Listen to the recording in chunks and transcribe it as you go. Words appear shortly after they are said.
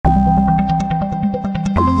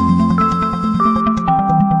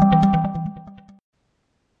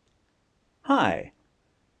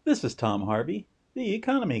This is Tom Harvey, the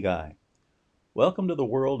economy guy. Welcome to the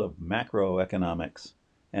world of macroeconomics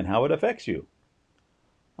and how it affects you.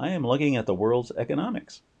 I am looking at the world's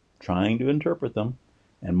economics, trying to interpret them,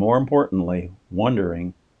 and more importantly,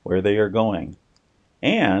 wondering where they are going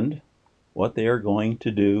and what they are going to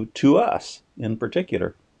do to us in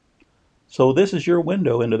particular. So, this is your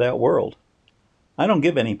window into that world. I don't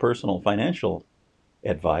give any personal financial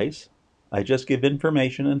advice, I just give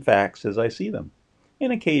information and facts as I see them,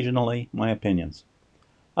 and occasionally my opinions.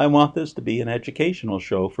 I want this to be an educational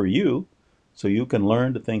show for you so you can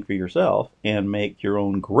learn to think for yourself and make your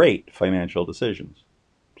own great financial decisions.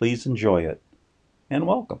 Please enjoy it and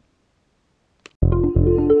welcome.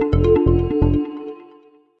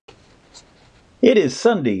 It is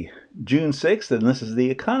Sunday, June 6th, and this is the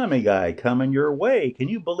Economy Guy coming your way. Can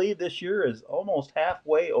you believe this year is almost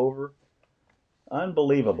halfway over?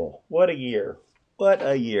 Unbelievable. What a year. What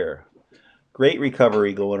a year. Great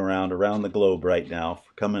recovery going around the globe right now,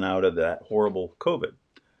 coming out of that horrible COVID.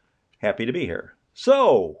 Happy to be here.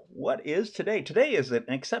 So, what is today? Today is an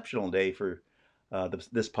exceptional day for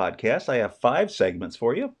this podcast. I have 5 segments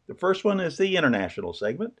for you. The first one is the international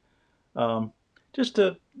segment, um, just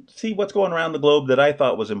to see what's going around the globe that I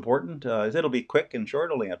thought was important. It'll be quick and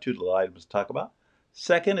short, only have 2 little items to talk about.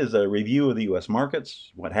 Second is a review of the U.S.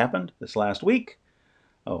 markets, what happened this last week,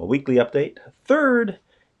 a weekly update. Third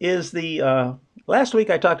is the last week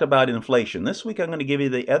I talked about inflation. This week I'm going to give you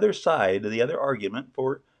the other side, the other argument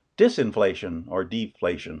for disinflation or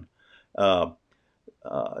deflation uh,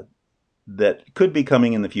 uh, that could be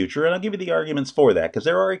coming in the future. And I'll give you the arguments for that because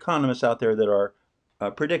there are economists out there that are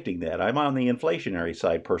predicting that. I'm on the inflationary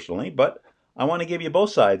side personally, but I want to give you both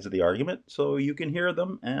sides of the argument so you can hear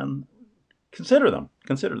them and consider them.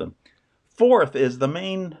 Consider them. Fourth is the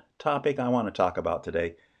main topic I want to talk about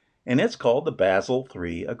today, and it's called the Basel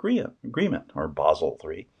III agreement, or Basel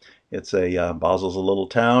III. It's Basel's a little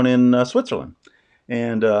town in Switzerland,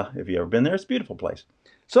 and if you've ever been there, it's a beautiful place.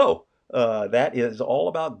 So that is all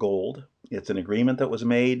about gold. It's an agreement that was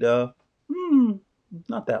made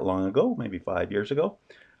not that long ago, maybe 5 years ago,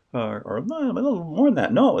 or a little more than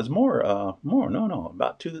that. No, it was more. No,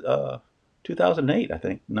 about 2008, I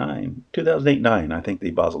think, 2008-9. I think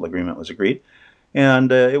the Basel Agreement was agreed,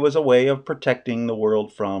 and it was a way of protecting the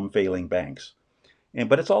world from failing banks.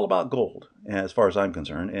 But it's all about gold, as far as I'm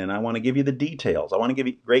concerned, and I want to give you the details. I want to give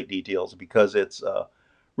you great details because it's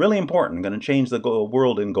really important. Going to change the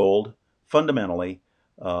world in gold fundamentally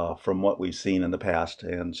from what we've seen in the past,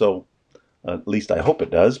 and so at least I hope it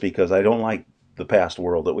does, because I don't like the past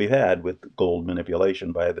world that we've had with gold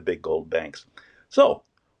manipulation by the big gold banks. So,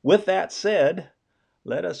 with that said,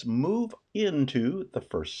 let us move into the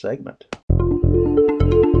first segment.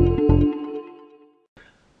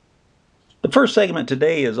 The first segment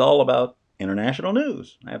today is all about international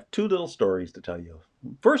news. I have 2 little stories to tell you.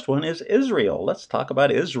 First one is Israel. Let's talk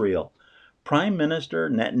about Israel. Prime Minister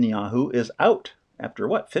Netanyahu is out after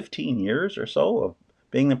 15 years or so of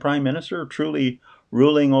being the prime minister, truly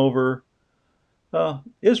ruling over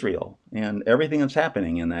Israel and everything that's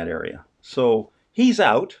happening in that area. So he's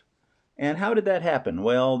out. And how did that happen?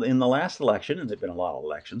 Well, in the last election, and there have been a lot of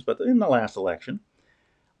elections, but in the last election,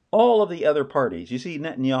 all of the other parties, you see,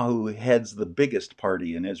 Netanyahu heads the biggest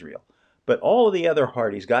party in Israel, but all of the other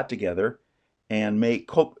parties got together and made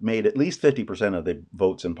at least 50% of the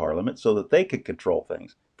votes in parliament so that they could control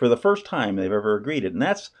things. For the first time they've ever agreed it. And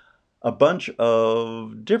that's a bunch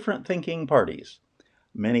of different thinking parties,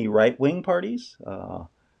 many right-wing parties.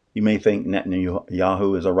 You may think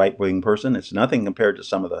Netanyahu is a right-wing person. It's nothing compared to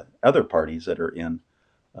some of the other parties that are in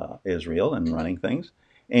Israel and running things.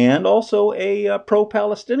 And also a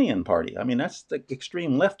pro-Palestinian party. I mean, that's the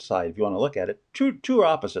extreme left side, if you want to look at it. Two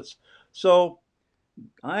opposites. So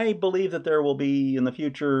I believe that there will be in the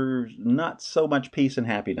future not so much peace and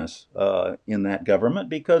happiness in that government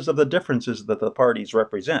because of the differences that the parties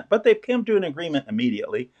represent. But they've come to an agreement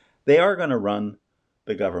immediately. They are going to run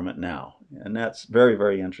the government now. And that's very,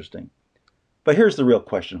 very interesting. But here's the real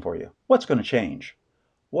question for you. What's going to change?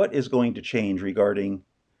 What is going to change regarding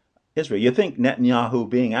Israel? You think Netanyahu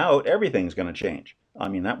being out, everything's going to change. I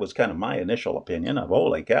mean, that was kind of my initial opinion of,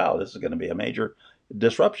 holy cow, this is going to be a major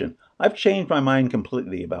disruption. I've changed my mind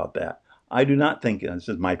completely about that. I do not think, and this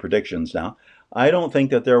is my predictions now, I don't think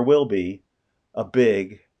that there will be a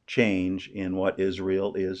big change in what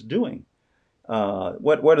Israel is doing.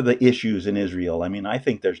 What are the issues in Israel? I mean, I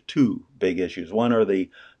think there's 2 big issues. One are the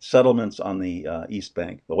settlements on the East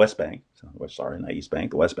Bank, the West Bank. Sorry, not East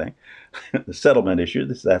Bank, the West Bank. The settlement issue.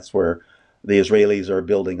 That's where the Israelis are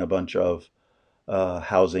building a bunch of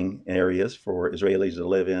housing areas for Israelis to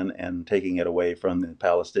live in and taking it away from the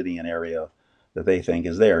Palestinian area that they think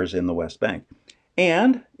is theirs in the West Bank.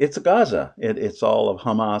 And it's Gaza. It's all of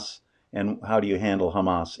Hamas, and how do you handle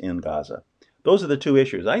Hamas in Gaza? Those are the two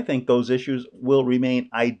issues. I think those issues will remain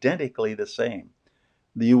identically the same.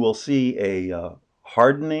 You will see a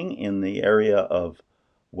hardening in the area of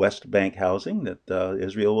West Bank housing that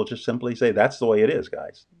Israel will just simply say, that's the way it is,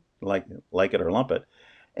 guys, like it or lump it.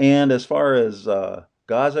 And as far as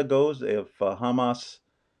Gaza goes, if Hamas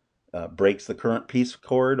breaks the current peace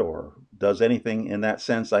accord or does anything in that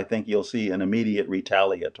sense, I think you'll see an immediate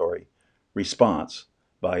retaliatory response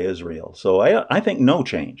by Israel. So I think no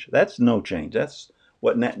change. That's no change. That's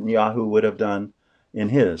what Netanyahu would have done in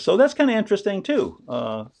his. So that's kind of interesting too.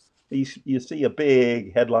 You see a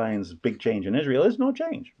big headlines, big change in Israel. There's no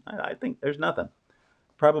change. I think there's nothing.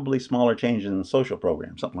 Probably smaller changes in the social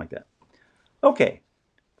program, something like that. Okay,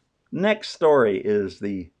 next story is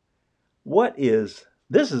this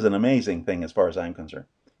is an amazing thing as far as I'm concerned.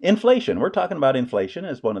 Inflation. We're talking about inflation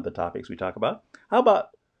as one of the topics we talk about. How about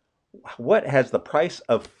what has the price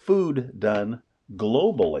of food done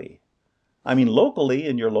globally? I mean, locally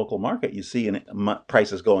in your local market, you see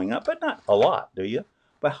prices going up, but not a lot, do you?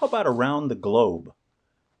 But how about around the globe?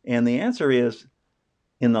 And the answer is,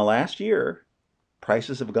 in the last year,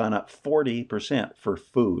 prices have gone up 40% for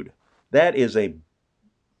food. That is a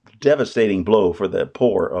devastating blow for the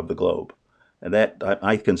poor of the globe. And that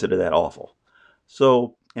I consider that awful.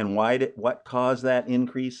 So, and what caused that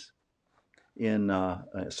increase in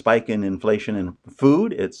spike in inflation in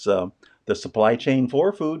food? It's the supply chain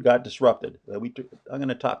for food got disrupted. I'm going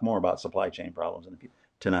to talk more about supply chain problems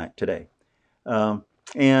today.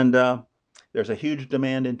 And there's a huge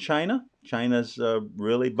demand in China. China's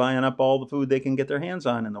really buying up all the food they can get their hands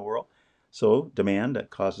on in the world. So demand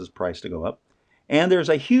that causes price to go up. And there's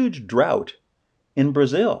a huge drought in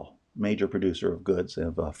Brazil, major producer of goods,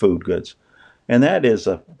 of food goods. And that is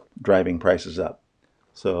driving prices up.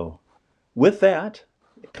 So with that,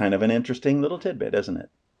 kind of an interesting little tidbit, isn't it?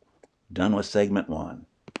 Done with segment one.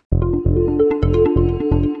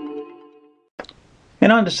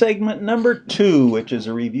 And on to segment number two, which is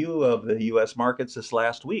a review of the U.S. markets this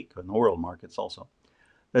last week, and the world markets also.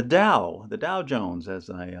 The Dow Jones, as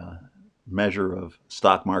a measure of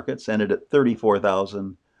stock markets, ended at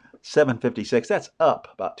 34,756. That's up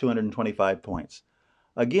about 225 points.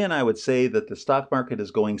 Again, I would say that the stock market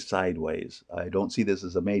is going sideways. I don't see this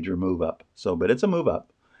as a major move up, but it's a move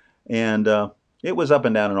up. And it was up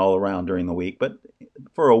and down and all around during the week, but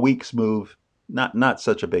for a week's move, not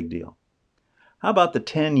such a big deal. How about the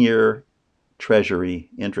 10-year Treasury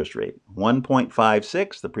interest rate?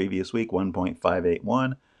 1.56, the previous week,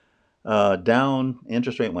 1.581. Down,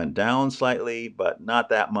 interest rate went down slightly, but not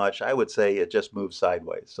that much. I would say it just moved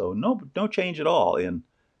sideways. So no change at all in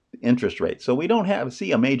interest rates. So we don't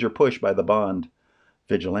see a major push by the bond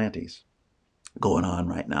vigilantes going on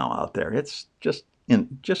right now out there. It's just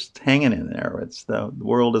hanging in there. It's the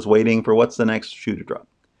world is waiting for what's the next shoe to drop.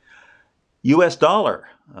 U.S. dollar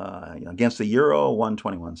against the euro,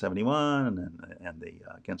 121.71, and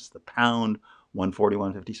against the pound,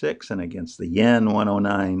 141.56, and against the yen,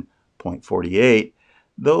 109.48.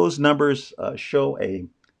 Those numbers show a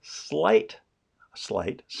slight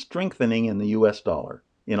strengthening in the U.S. dollar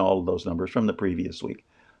in all of those numbers from the previous week.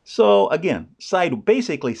 So again,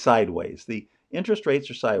 basically sideways. The interest rates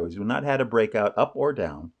are sideways. We've not had a breakout up or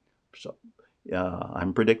down. So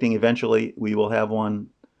I'm predicting eventually we will have one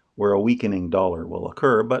where a weakening dollar will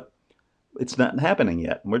occur, but it's not happening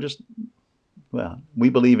yet. We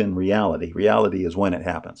believe in reality. Reality is when it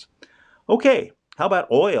happens. Okay, how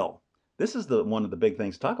about oil? This is one of the big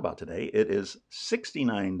things to talk about today. It is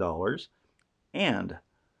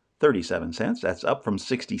 $69.37. That's up from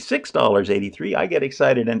 $66.83. I get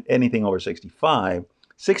excited in anything over 65.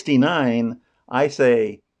 69, I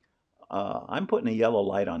say, I'm putting a yellow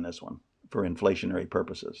light on this one for inflationary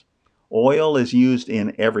purposes. Oil is used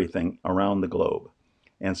in everything around the globe.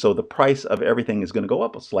 And so the price of everything is going to go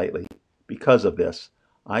up slightly because of this.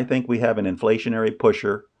 I think we have an inflationary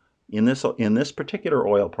pusher in this particular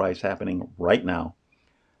oil price happening right now.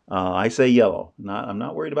 I say yellow. I'm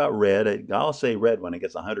not worried about red. I'll say red when it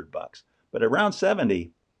gets $100. But around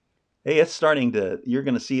 70, hey, it's starting you're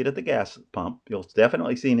going to see it at the gas pump. You'll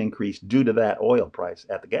definitely see an increase due to that oil price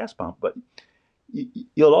at the gas pump. But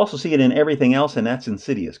you'll also see it in everything else, and that's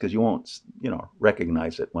insidious because you won't,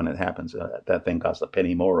 recognize it when it happens. That thing costs a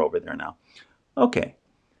penny more over there now. Okay,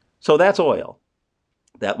 so that's oil.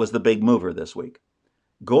 That was the big mover this week.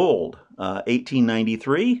 Gold,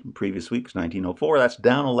 1893. Previous week's 1904. That's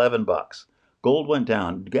down $11. Gold went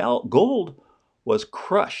down. Gold was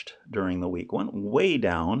crushed during the week. Went way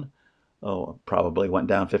down. probably went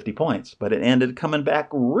down 50 points, but it ended coming back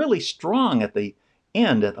really strong at the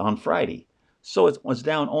end on Friday. So it was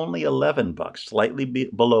down only $11, slightly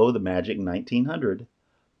below the magic 1900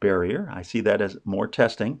 barrier. I see that as more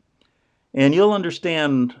testing. And you'll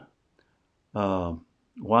understand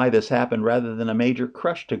why this happened rather than a major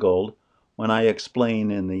crush to gold when I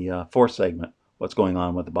explain in the fourth segment what's going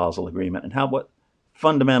on with the Basel Agreement and what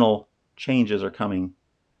fundamental changes are coming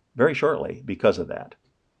very shortly because of that.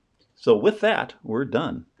 So with that, we're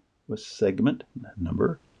done with segment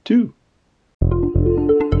number 2.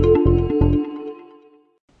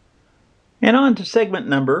 And on to segment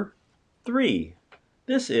number 3.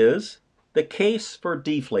 This is the case for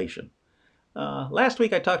deflation. Last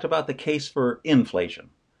week I talked about the case for inflation.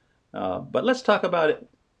 But let's talk about it.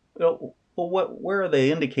 Where are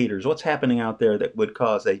the indicators? What's happening out there that would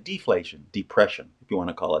cause a deflation, depression, if you want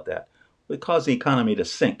to call it that, would cause the economy to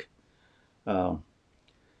sink?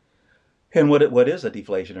 And what is a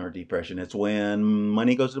deflation or a depression? It's when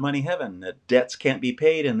money goes to money heaven, that debts can't be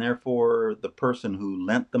paid, and therefore the person who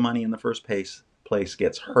lent the money in the first place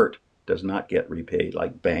gets hurt, does not get repaid,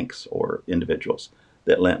 like banks or individuals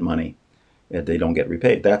that lent money, and they don't get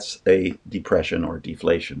repaid. That's a depression or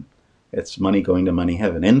deflation. It's money going to money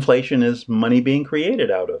heaven. Inflation is money being created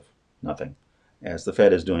out of nothing, as the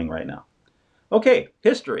Fed is doing right now. Okay,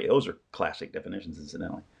 history. Those are classic definitions,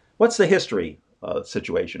 incidentally. What's the history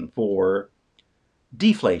situation for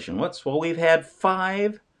deflation? Well, we've had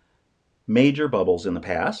 5 major bubbles in the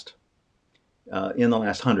past, in the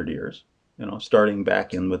last 100 years. Starting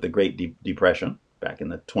back in with the Great Depression back in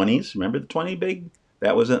the 20s. Remember the 20 big?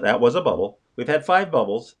 That was a bubble. We've had 5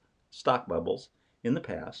 bubbles, stock bubbles, in the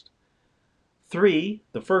past. The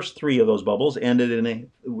first 3 of those bubbles ended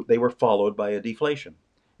they were followed by a deflation.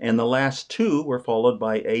 And the last 2 were followed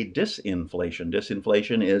by a disinflation.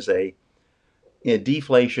 Disinflation is a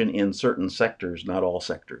deflation in certain sectors, not all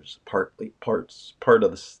sectors. Part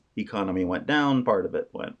of the economy went down, part of it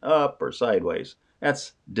went up or sideways.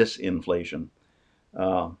 That's disinflation.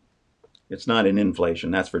 It's not an inflation,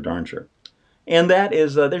 that's for darn sure. And that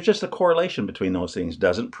is, there's just a correlation between those things.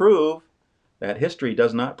 History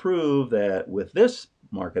does not prove that with this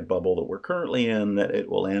market bubble that we're currently in, that it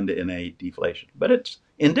will end in a deflation. But it's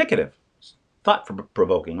indicative,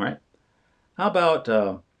 thought-provoking, right? How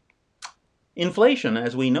about inflation,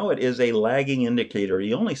 as we know it, is a lagging indicator.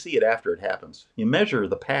 You only see it after it happens. You measure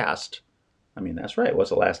the past. I mean, that's right.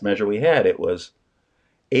 What's the last measure we had? It was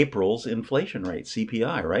April's inflation rate,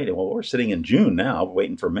 CPI, right? Well, we're sitting in June now,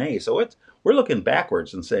 waiting for May. So we're looking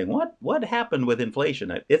backwards and saying, what happened with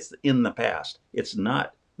inflation? It's in the past. It's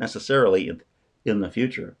not necessarily in the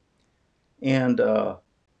future. And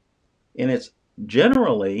it's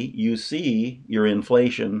generally, you see your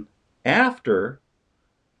inflation after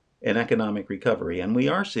an economic recovery. And we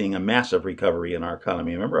are seeing a massive recovery in our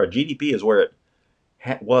economy. Remember, our GDP is where it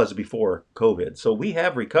was before COVID. So we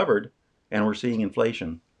have recovered, and we're seeing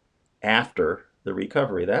inflation after the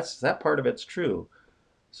recovery. That part of it's true.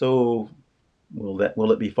 So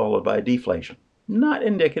will it be followed by deflation? Not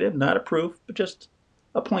indicative, not a proof, but just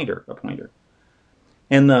a pointer.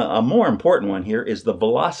 And a more important one here is the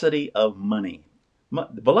velocity of money.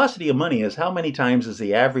 The velocity of money is how many times is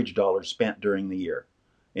the average dollar spent during the year.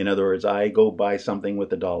 In other words, I go buy something with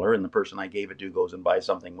 $1, and the person I gave it to goes and buys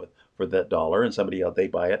something for that dollar, and somebody else, they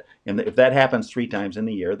buy it. And if that happens 3 times in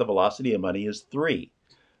the year, the velocity of money is 3.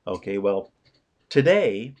 Okay, well,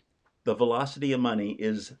 today, the velocity of money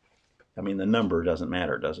is, the number doesn't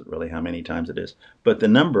matter, does it really, how many times it is? But the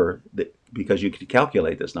number, because you can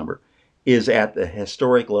calculate this number, is at the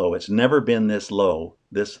historic low. It's never been this low,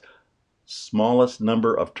 this smallest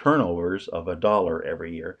number of turnovers of $1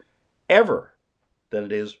 every year, ever, than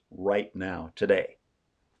it is right now, today.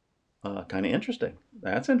 Kind of interesting.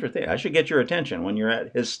 That's interesting. I should get your attention when you're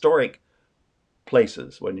at historic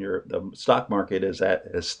places, when the stock market is at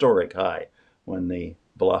historic high, when the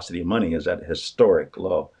velocity of money is at historic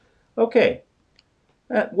low. Okay.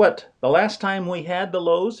 The last time we had the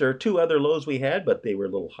lows, there are 2 other lows we had, but they were a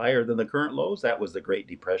little higher than the current lows. That was the Great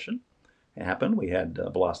Depression. It happened. We had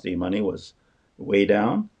velocity of money was way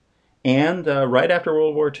down. And right after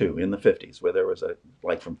World War II in the 50s, where there was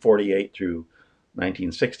from 48 through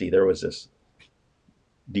 1960, there was this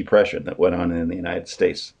depression that went on in the United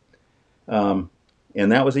States. And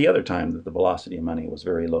that was the other time that the velocity of money was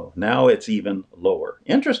very low. Now it's even lower.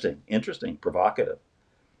 Interesting, provocative.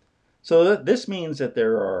 So this means that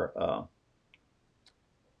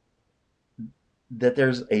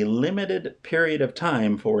there's a limited period of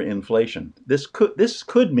time for inflation. This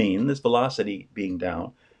could mean, this velocity being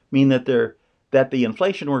down, mean that the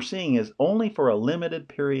inflation we're seeing is only for a limited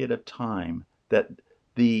period of time, that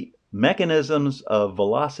the mechanisms of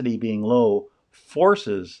velocity being low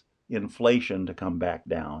forces inflation to come back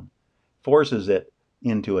down, forces it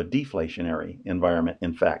into a deflationary environment.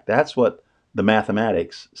 In fact, that's what the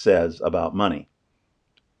mathematics says about money.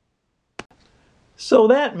 So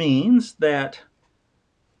that means that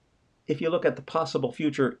if you look at the possible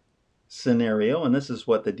future scenario, and this is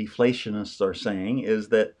what the deflationists are saying, is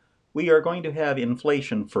that we are going to have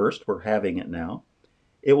inflation first. We're having it now.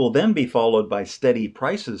 It will then be followed by steady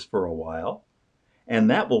prices for a while, and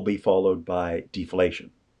that will be followed by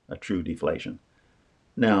deflation, a true deflation.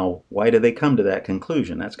 Now, why do they come to that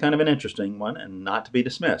conclusion? That's kind of an interesting one and not to be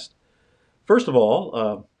dismissed. First of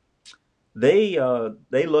all, they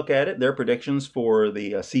look at it, their predictions for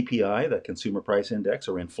the CPI, the Consumer Price Index,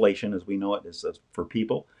 or inflation as we know it is for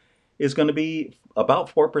people, is going to be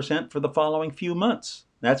about 4% for the following few months.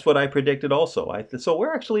 That's what I predicted also. So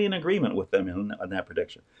we're actually in agreement with them on that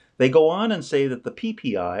prediction. They go on and say that the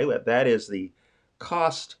PPI, that is the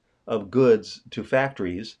cost of goods to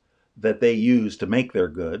factories that they use to make their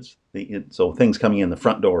goods, so things coming in the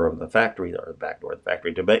front door of the factory or the back door of the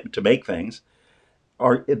factory to make things,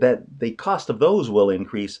 are that the cost of those will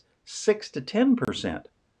increase 6 to 10%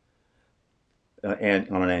 and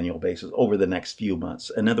on an annual basis over the next few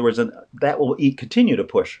months. In other words, that will continue to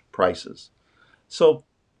push prices. So,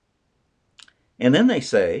 and then they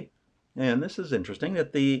say, and this is interesting,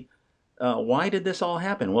 that why did this all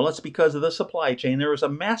happen? Well, it's because of the supply chain. There was a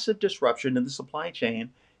massive disruption in the supply chain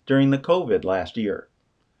during the COVID last year.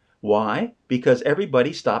 Why? Because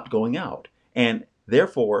everybody stopped going out, and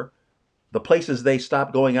therefore the places they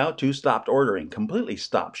stopped going out to stopped ordering, completely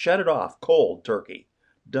stopped, shut it off, cold turkey,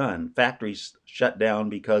 done. Factories shut down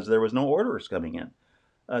because there was no orders coming in.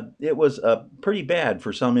 It was pretty bad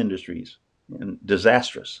for some industries and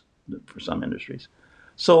disastrous for some industries.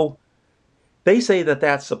 So they say that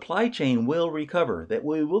that supply chain will recover, that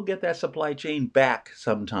we will get that supply chain back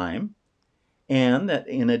sometime, and that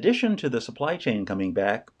in addition to the supply chain coming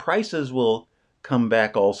back, prices will come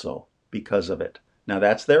back also because of it. Now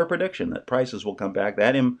that's their prediction, that prices will come back.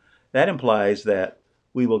 That implies that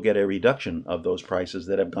we will get a reduction of those prices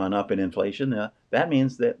that have gone up in inflation. That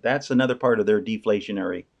means that that's another part of their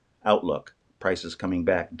deflationary outlook, prices coming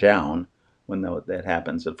back down when that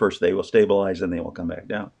happens. At first they will stabilize and they will come back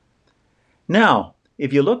down. Now,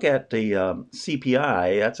 if you look at the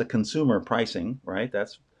CPI, that's a consumer pricing, right?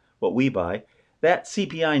 That's what we buy. That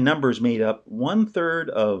CPI number is made up 1/3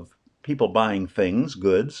 of people buying things,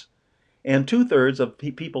 goods, and 2/3 of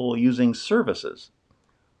people using services.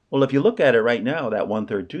 Well, if you look at it right now, that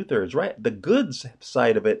 1/3, 2/3, right, the goods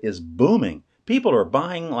side of it is booming. People are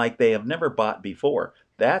buying like they have never bought before.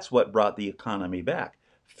 That's what brought the economy back.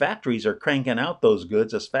 Factories are cranking out those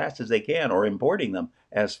goods as fast as they can, or importing them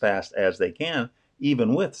as fast as they can,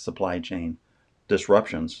 even with supply chain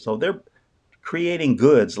disruptions. So they're creating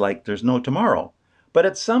goods like there's no tomorrow. But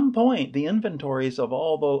at some point, the inventories of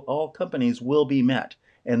all companies will be met,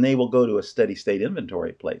 and they will go to a steady state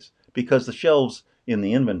inventory place because the shelves in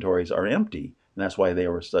the inventories are empty, and that's why they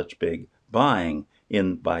were such big buying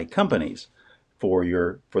by companies for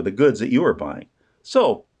the goods that you were buying.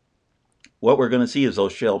 So what we're going to see is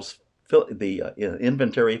those shelves fill, the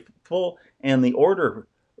inventory full, and the order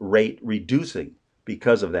rate reducing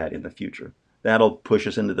because of that in the future. That'll push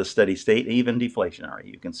us into the steady state, even deflationary.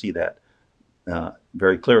 You can see that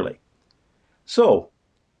very clearly. So,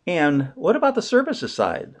 and what about the services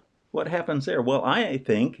side? What happens there? Well, I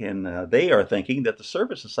think, and they are thinking, that the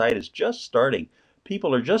services side is just starting.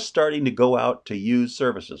 People are just starting to go out to use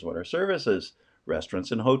services. What are services?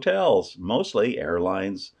 Restaurants and hotels, mostly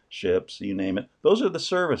airlines, ships, you name it. Those are the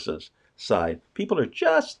services side. People are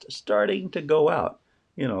just starting to go out.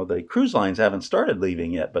 You know, the cruise lines haven't started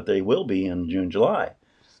leaving yet, but they will be in June, July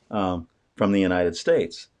from the United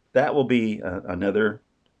States. That will be another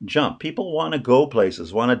jump. People want to go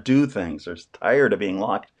places, want to do things. They're tired of being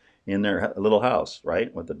locked in their little house,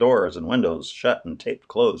 right? With the doors and windows shut and taped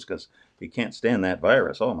closed because you can't stand that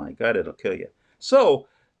virus. Oh my God, it'll kill you. So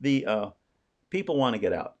the people want to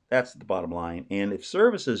get out. That's the bottom line. And if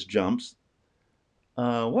services jumps,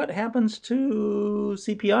 what happens to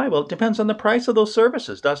CPI? Well, it depends on the price of those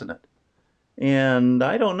services, doesn't it? And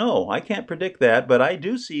I don't know. I can't predict that, but I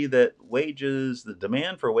do see that wages, the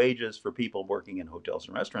demand for wages for people working in hotels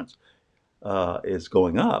and restaurants is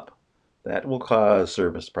going up. That will cause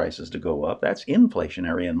service prices to go up. That's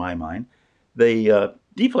inflationary in my mind. The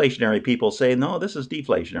deflationary people say, no, this is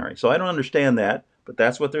deflationary. So I don't understand that, but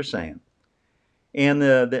that's what they're saying. And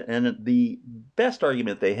the best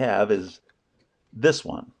argument they have is this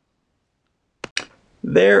one.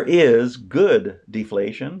 There is good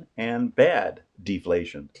deflation and bad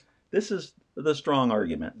deflation. This is the strong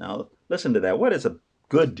argument. Now, listen to that. What is a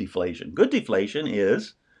good deflation? Good deflation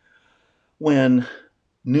is when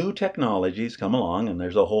new technologies come along, and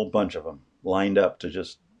there's a whole bunch of them lined up to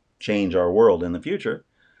just change our world in the future.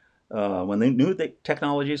 When the new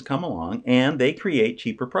technologies come along and they create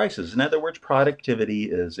cheaper prices. In other words, productivity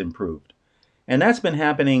is improved. And that's been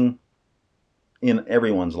happening in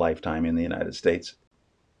everyone's lifetime in the United States,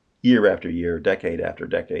 year after year, decade after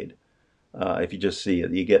decade. If you just see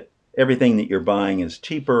it, you get everything that you're buying is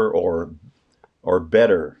cheaper or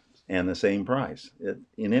better and the same price.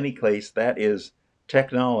 In any case, that is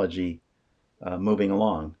technology moving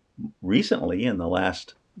along. Recently, in the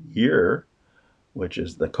last year, which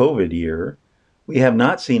is the COVID year, we have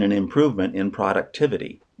not seen an improvement in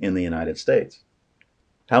productivity in the United States.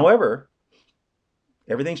 However,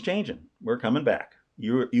 everything's changing. We're coming back.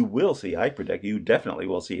 You will see, I predict, you definitely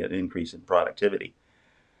will see an increase in productivity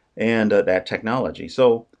and that technology.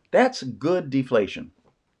 So that's good deflation.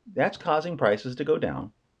 That's causing prices to go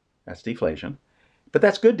down. That's deflation. But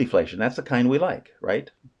that's good deflation. That's the kind we like,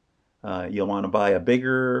 right? You'll want to buy a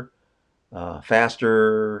bigger,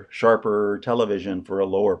 faster, sharper television for a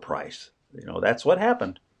lower price. That's what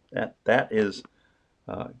happened. That is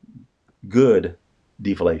good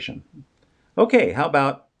deflation. Okay, how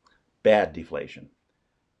about bad deflation?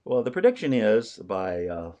 Well, the prediction is by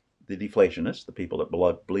the deflationists, the people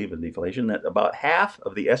that believe in deflation, that about half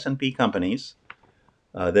of the S&P companies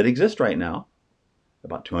that exist right now,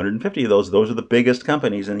 about 250 of those are the biggest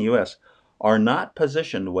companies in the U.S., are not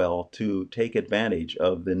positioned well to take advantage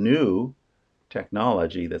of the new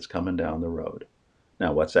technology that's coming down the road.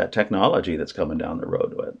 Now, what's that technology that's coming down the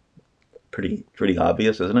road? Well, pretty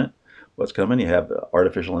obvious, isn't it? What's coming? You have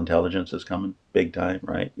artificial intelligence is coming big time,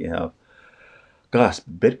 right? You have, gosh,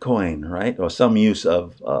 Bitcoin, right? Or some use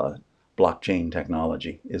of blockchain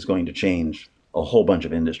technology is going to change a whole bunch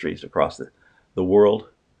of industries across the world,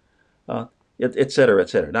 et cetera, et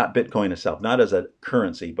cetera. Not Bitcoin itself, not as a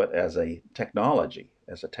currency, but as a technology,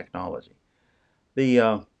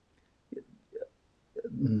 The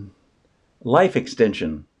life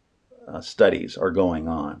extension studies are going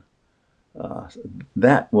on.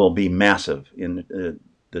 That will be massive in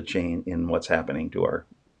the chain in what's happening to our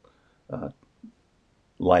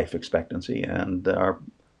life expectancy and our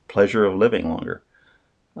pleasure of living longer.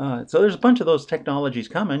 So there's a bunch of those technologies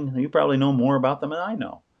coming. You probably know more about them than I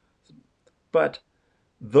know. But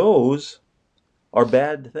those are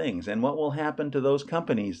bad things. And what will happen to those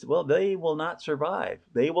companies? Well, they will not survive.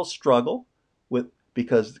 They will struggle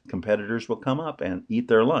because competitors will come up and eat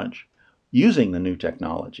their lunch using the new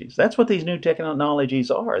technologies. That's what these new technologies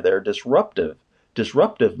are. They're disruptive.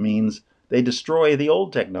 Disruptive means they destroy the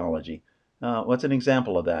old technology. What's an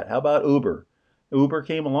example of that? How about Uber? Uber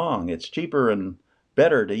came along. It's cheaper and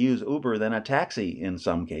better to use Uber than a taxi in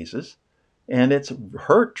some cases. And it's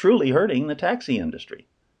truly hurting the taxi industry.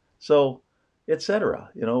 So, etc.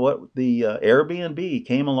 What the Airbnb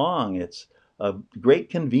came along. It's a great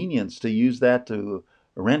convenience to use that to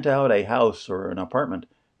rent out a house or an apartment,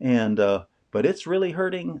 and but it's really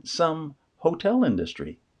hurting some hotel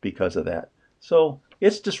industry because of that. So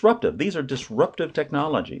it's disruptive. These are disruptive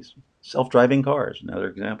technologies. Self-driving cars, another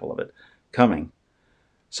example of it coming.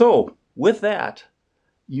 So with that,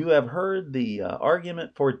 you have heard the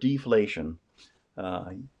argument for deflation.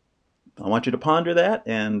 I want you to ponder that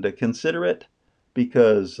and consider it,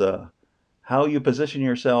 because how you position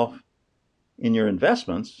yourself in your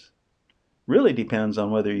investments really depends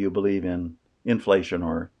on whether you believe in inflation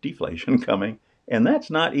or deflation coming, and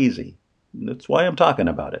that's not easy. That's why I'm talking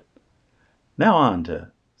about it. Now on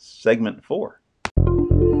to segment 4.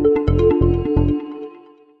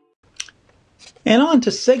 And on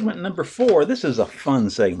to segment number 4. This is a fun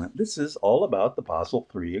segment. This is all about the Basel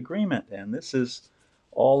III Agreement, and this is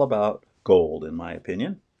all about gold, in my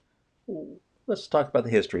opinion. Let's talk about the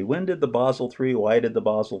history. When did the Basel III, why did the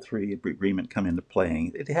Basel III Agreement come into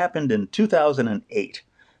play? It happened in 2008.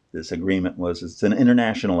 This agreement it's an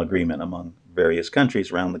international agreement among various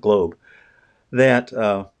countries around the globe that,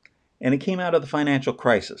 and it came out of the financial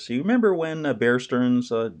crisis. You remember when Bear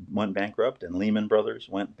Stearns went bankrupt and Lehman Brothers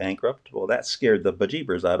went bankrupt? Well, that scared the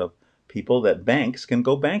bejeebers out of people, that banks can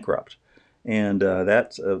go bankrupt. And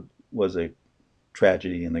that was a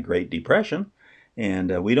tragedy in the Great Depression,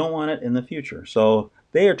 and we don't want it in the future. So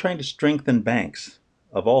they are trying to strengthen banks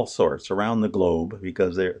of all sorts around the globe,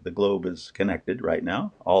 because the globe is connected right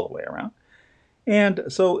now all the way around. And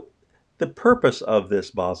so the purpose of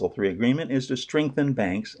this Basel III agreement is to strengthen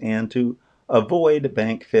banks and to avoid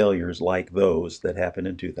bank failures like those that happened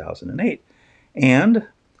in 2008. And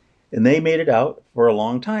they made it out for a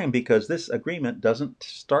long time, because this agreement doesn't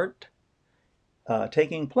start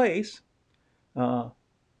taking place uh,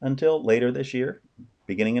 until later this year,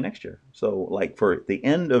 beginning of next year. So, like for the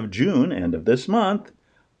end of June, end of this month,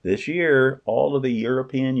 this year, all of the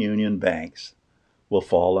European Union banks will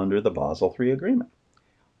fall under the Basel III agreement.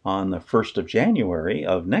 On the 1st of January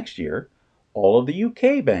of next year, all of the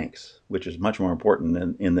UK banks, which is much more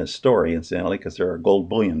important in this story, incidentally, because there are gold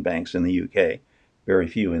bullion banks in the UK, very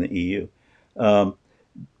few in the EU, um,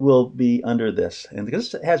 will be under this. And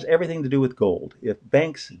this has everything to do with gold. If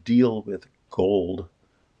banks deal with gold,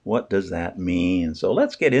 what does that mean? So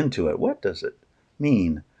let's get into it. What does it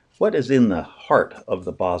mean? What is in the heart of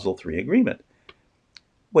the Basel III agreement?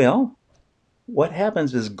 Well, what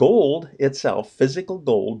happens is gold itself, physical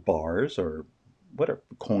gold bars or whatever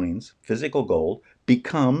coins, physical gold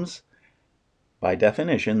becomes, by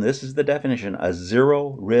definition, this is the definition, a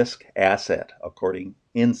zero risk asset according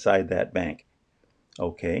inside that bank.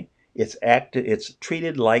 Okay, it's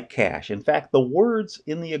treated like cash. In fact, the words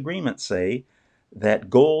in the agreement say that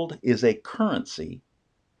gold is a currency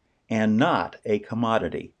and not a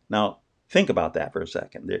commodity. Now, think about that for a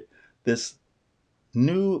second. This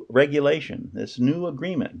new regulation, this new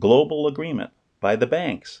agreement, global agreement by the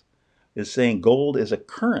banks, is saying gold is a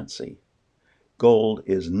currency. Gold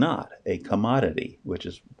is not a commodity, which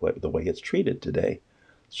is the way it's treated today.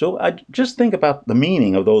 So I just think about the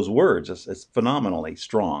meaning of those words. It's phenomenally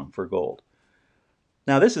strong for gold.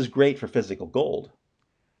 Now, this is great for physical gold,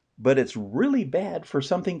 but it's really bad for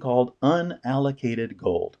something called unallocated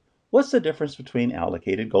gold. What's the difference between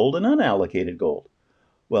allocated gold and unallocated gold?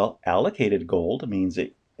 Well, allocated gold means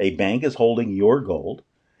that a bank is holding your gold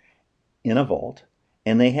in a vault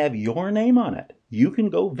and they have your name on it. You can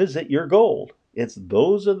go visit your gold. It's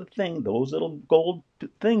those are the thing, those little gold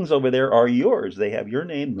things over there are yours. They have your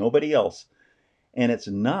name, nobody else. And it's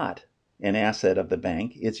not an asset of the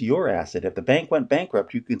bank, it's your asset. If the bank went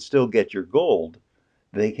bankrupt, you can still get your gold.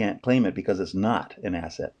 They can't claim it because it's not an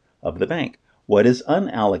asset of the bank. What is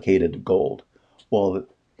unallocated gold? Well,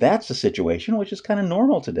 that's a situation which is kind of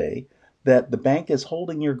normal today, that the bank is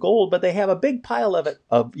holding your gold, but they have a big pile of it,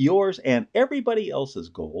 of yours and everybody else's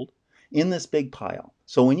gold in this big pile.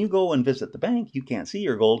 So when you go and visit the bank, you can't see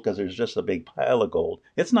your gold because there's just a big pile of gold.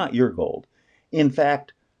 It's not your gold. In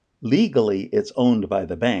fact, legally, it's owned by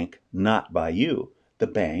the bank, not by you. The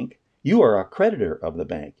bank, you are a creditor of the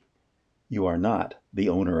bank. You are not the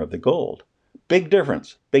owner of the gold. Big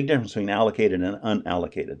difference. Big difference between allocated and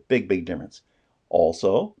unallocated. Big, big difference.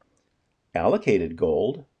 Also, allocated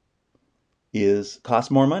gold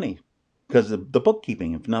costs more money because the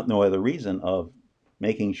bookkeeping, if not no other reason, of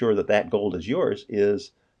making sure that that gold is yours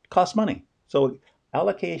costs money. So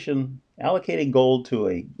allocating gold to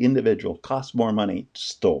a individual costs more money to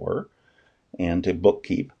store and to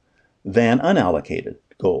bookkeep than unallocated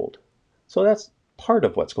gold. So that's part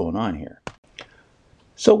of what's going on here.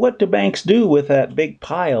 So what do banks do with that big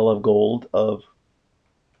pile of gold, of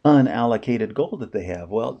unallocated gold that they have?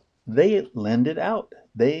 Well, they lend it out.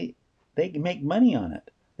 They make money on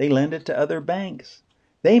it. They lend it to other banks.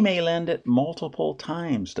 They may lend it multiple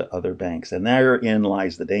times to other banks, and therein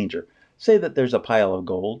lies the danger. Say that there's a pile of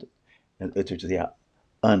gold, it's the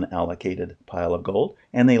unallocated pile of gold,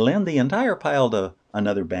 and they lend the entire pile to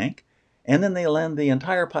another bank, and then they lend the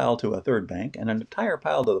entire pile to a third bank, and an entire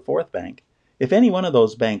pile to the fourth bank. If any one of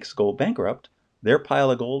those banks go bankrupt, their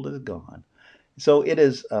pile of gold is gone. So it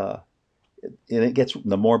is, it gets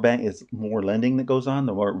the more it's more lending that goes on,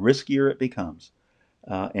 the more riskier it becomes,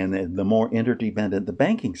 and the more interdependent the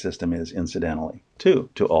banking system is, incidentally, too,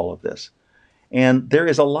 to all of this. And there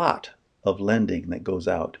is a lot of lending that goes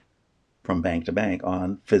out from bank to bank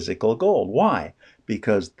on physical gold. Why?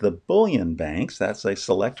 Because the bullion banks, that's a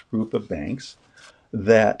select group of banks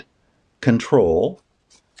that control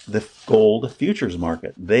the gold futures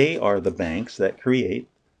market. They are the banks that create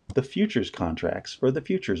the futures contracts for the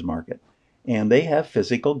futures market. And they have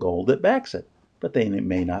physical gold that backs it. But they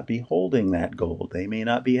may not be holding that gold. They may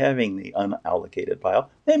not be having the unallocated pile.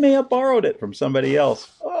 They may have borrowed it from somebody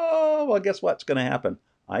else. Oh, well, guess what's going to happen,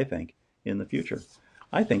 I think, in the future?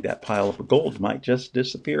 I think that pile of gold might just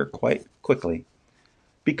disappear quite quickly.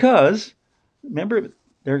 Because, remember,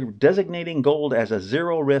 they're designating gold as a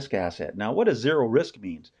zero risk asset. Now, what does zero risk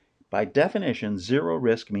mean? By definition, zero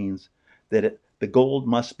risk means that the gold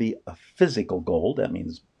must be a physical gold. That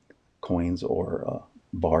means coins or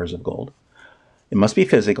bars of gold. It must be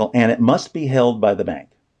physical, and it must be held by the bank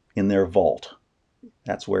in their vault.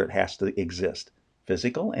 That's where it has to exist,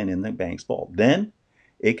 physical and in the bank's vault. Then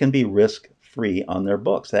it can be risk-free on their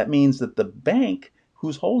books. That means that the bank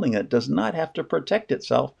who's holding it does not have to protect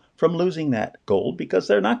itself from losing that gold, because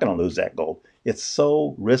they're not going to lose that gold. It's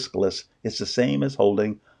so riskless. It's the same as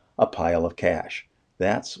holding a pile of cash.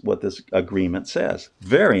 That's what this agreement says.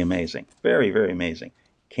 Very amazing. Very, very amazing.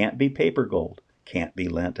 Can't be paper gold. Can't be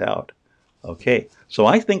lent out. Okay, so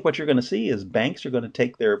I think what you're going to see is banks are going to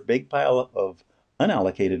take their big pile of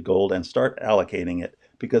unallocated gold and start allocating it,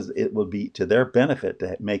 because it will be to their benefit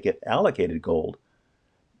to make it allocated gold,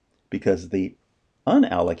 because the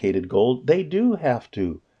unallocated gold, they do have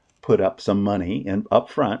to put up some money up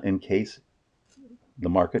front in case the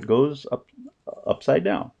market goes upside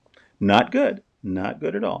down. Not good. Not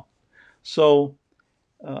good at all. So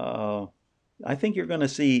uh, I think you're going to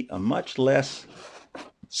see a much less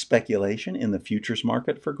speculation in the futures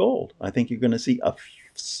market for gold. I think you're going to see a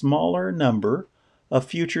smaller number of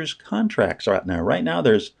futures contracts right now. Right now,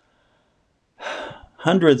 there's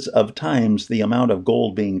hundreds of times the amount of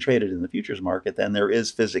gold being traded in the futures market than there is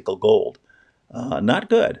physical gold. Not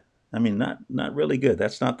good. I mean, not really good.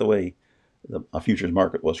 That's not the way a futures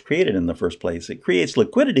market was created in the first place. It creates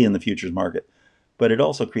liquidity in the futures market, but it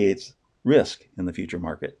also creates risk in the future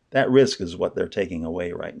market. That risk is what they're taking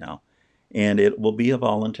away right now. And it will be a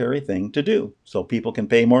voluntary thing to do. So people can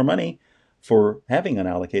pay more money for having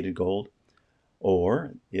unallocated gold,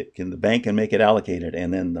 or the bank can make it allocated,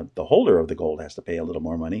 and then the holder of the gold has to pay a little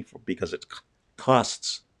more money because it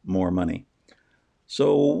costs more money.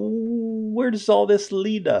 So where does all this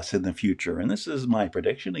lead us in the future? And this is my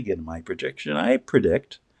prediction. Again, my prediction. I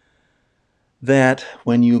predict that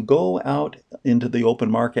when you go out into the open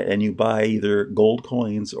market and you buy either gold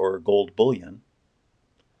coins or gold bullion,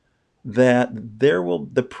 that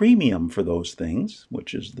the premium for those things,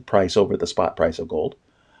 which is the price over the spot price of gold,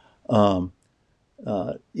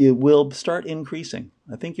 it will start increasing.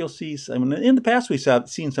 I think you'll see. I mean, in the past we've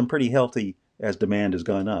seen some pretty healthy as demand has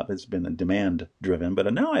gone up. It's been demand driven,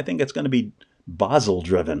 but now I think it's going to be Basel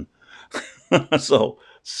driven. So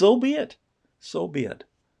be it. So be it.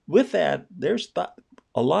 With that, there's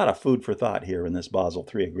a lot of food for thought here in this Basel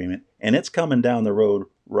III agreement, and it's coming down the road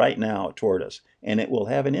right now toward us, and it will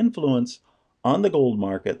have an influence on the gold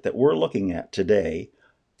market that we're looking at today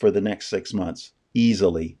for the next 6 months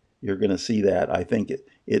easily. You're going to see that. I think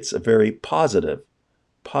it's a very positive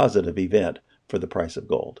event for the price of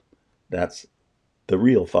gold. That's the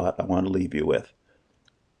real thought I want to leave you with.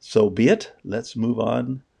 So be it. Let's move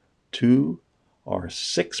on to our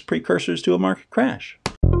 6 precursors to a market crash.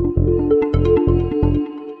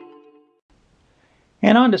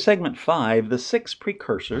 And on to segment 5, the 6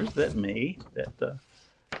 precursors that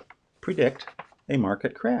predict a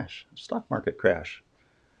market crash, a stock market crash.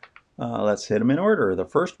 Let's hit them in order. The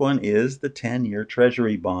first one is the 10-year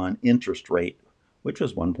Treasury bond interest rate, which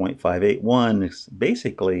was 1.581. It's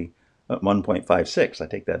basically 1.56. I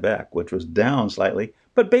take that back, which was down slightly,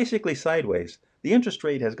 but basically sideways. The interest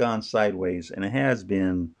rate has gone sideways, and it has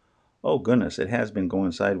been, oh goodness, it has been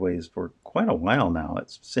going sideways for quite a while now.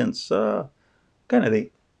 It's since kind of the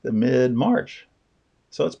mid-March.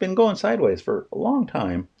 So it's been going sideways for a long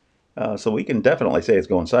time. So we can definitely say it's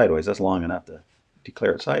going sideways. That's long enough to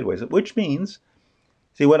declare it sideways, which means,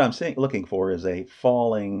 see, what I'm looking for is a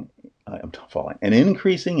an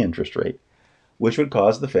increasing interest rate, which would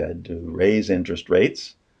cause the Fed to raise interest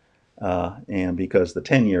rates. And because the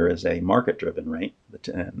 10-year is a market-driven rate,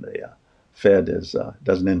 and the Fed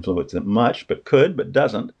doesn't influence it much, but could, but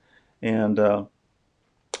doesn't. And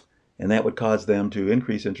that would cause them to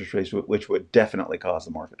increase interest rates, which would definitely cause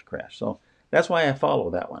the market to crash. So that's why I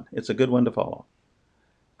follow that one. It's a good one to follow.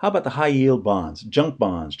 How about the high yield bonds, junk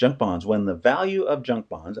bonds? Junk bonds, when the value of junk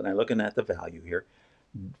bonds, and I'm looking at the value here,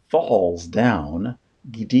 falls down,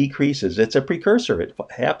 decreases, it's a precursor. It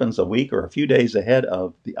happens a week or a few days ahead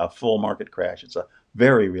of a full market crash. It's a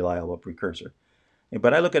very reliable precursor.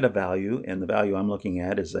 But I look at a value, and the value I'm looking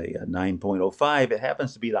at is a 9.05. It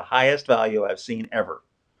happens to be the highest value I've seen ever,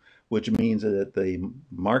 which means that the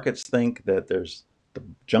markets think that the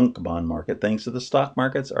junk bond market thinks that the stock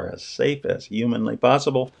markets are as safe as humanly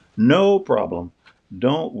possible. No problem.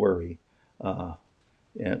 Don't worry.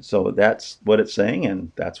 And so that's what it's saying,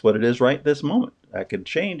 and that's what it is right this moment. That could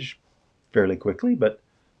change fairly quickly, but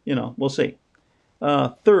we'll see.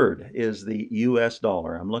 Third is the U.S.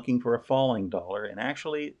 dollar. I'm looking for a falling dollar, and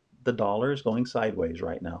actually the dollar is going sideways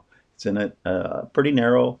right now. It's in a pretty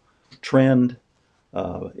narrow trend.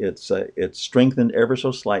 It's strengthened ever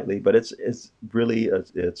so slightly, but it's really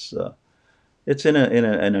it's in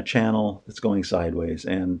a channel that's going sideways.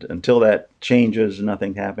 And until that changes,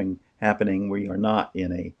 nothing happening. We are not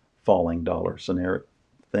in a falling dollar scenario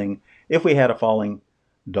thing. If we had a falling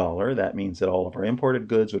dollar, that means that all of our imported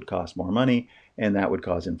goods would cost more money, and that would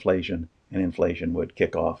cause inflation, and inflation would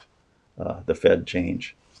kick off the Fed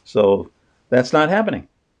change. So that's not happening.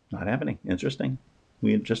 Not happening. Interesting.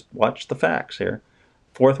 We just watch the facts here.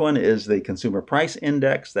 Fourth one is the Consumer Price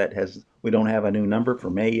Index. We don't have a new number for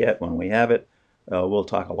May yet. When we have it, we'll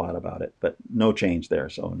talk a lot about it, but no change there,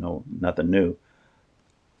 so nothing new.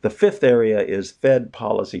 The fifth area is Fed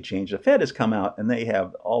policy change. The Fed has come out, and they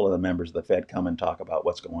have all of the members of the Fed come and talk about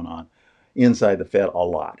what's going on inside the Fed a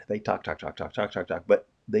lot. They talk, but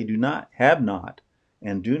they have not,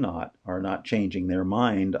 and are not changing their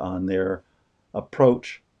mind on their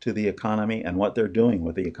approach to the economy and what they're doing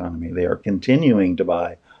with the economy. They are continuing to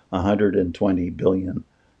buy $120 billion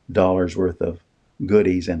worth of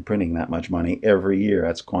goodies and printing that much money every year.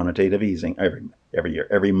 That's quantitative easing every year,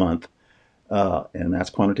 every month. And that's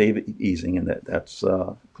quantitative easing, and that's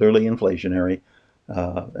clearly inflationary.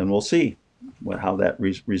 And we'll see how that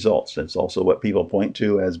results. That's also what people point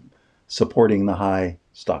to as supporting the high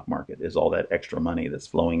stock market, is all that extra money that's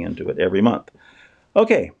flowing into it every month.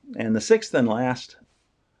 Okay, and the sixth and last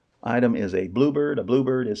item is a bluebird. A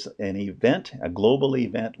bluebird is an event, a global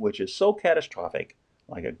event, which is so catastrophic,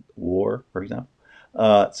 like a war, for example,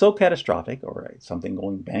 so catastrophic, or something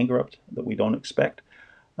going bankrupt that we don't expect,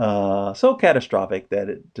 so catastrophic that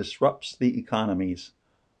it disrupts the economies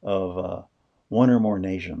of one or more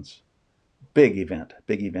nations. Big event,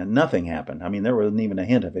 big event. Nothing happened. I mean, there wasn't even a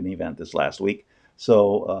hint of an event this last week.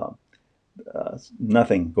 So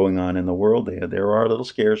nothing going on in the world. There are little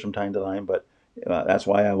scares from time to time, but that's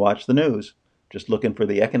why I watch the news, just looking for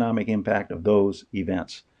the economic impact of those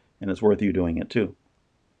events. And it's worth you doing it too.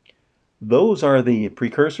 Those are the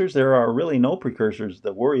precursors. There are really no precursors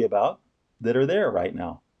to worry about that are there right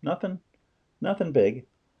now. Nothing big.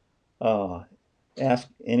 Ask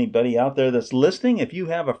anybody out there that's listening, if you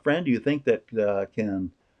have a friend you think that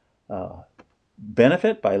can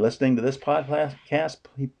benefit by listening to this podcast,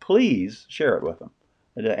 please share it with them.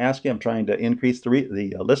 Ask him, trying to increase the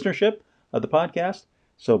listenership of the podcast.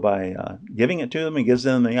 So by giving it to them, it gives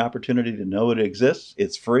them the opportunity to know it exists.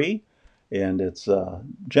 It's free, and it's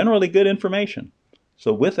generally good information.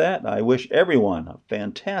 So with that, I wish everyone a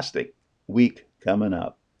fantastic week coming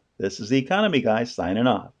up. This is the Economy Guy signing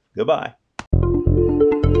off. Goodbye.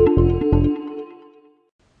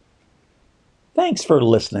 Thanks for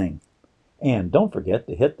listening. And don't forget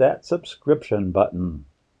to hit that subscription button.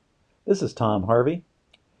 This is Tom Harvey.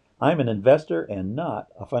 I'm an investor and not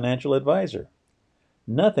a financial advisor.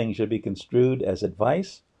 Nothing should be construed as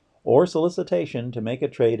advice or solicitation to make a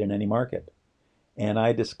trade in any market. And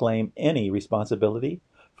I disclaim any responsibility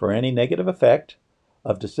for any negative effect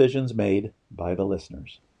of decisions made by the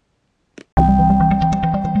listeners.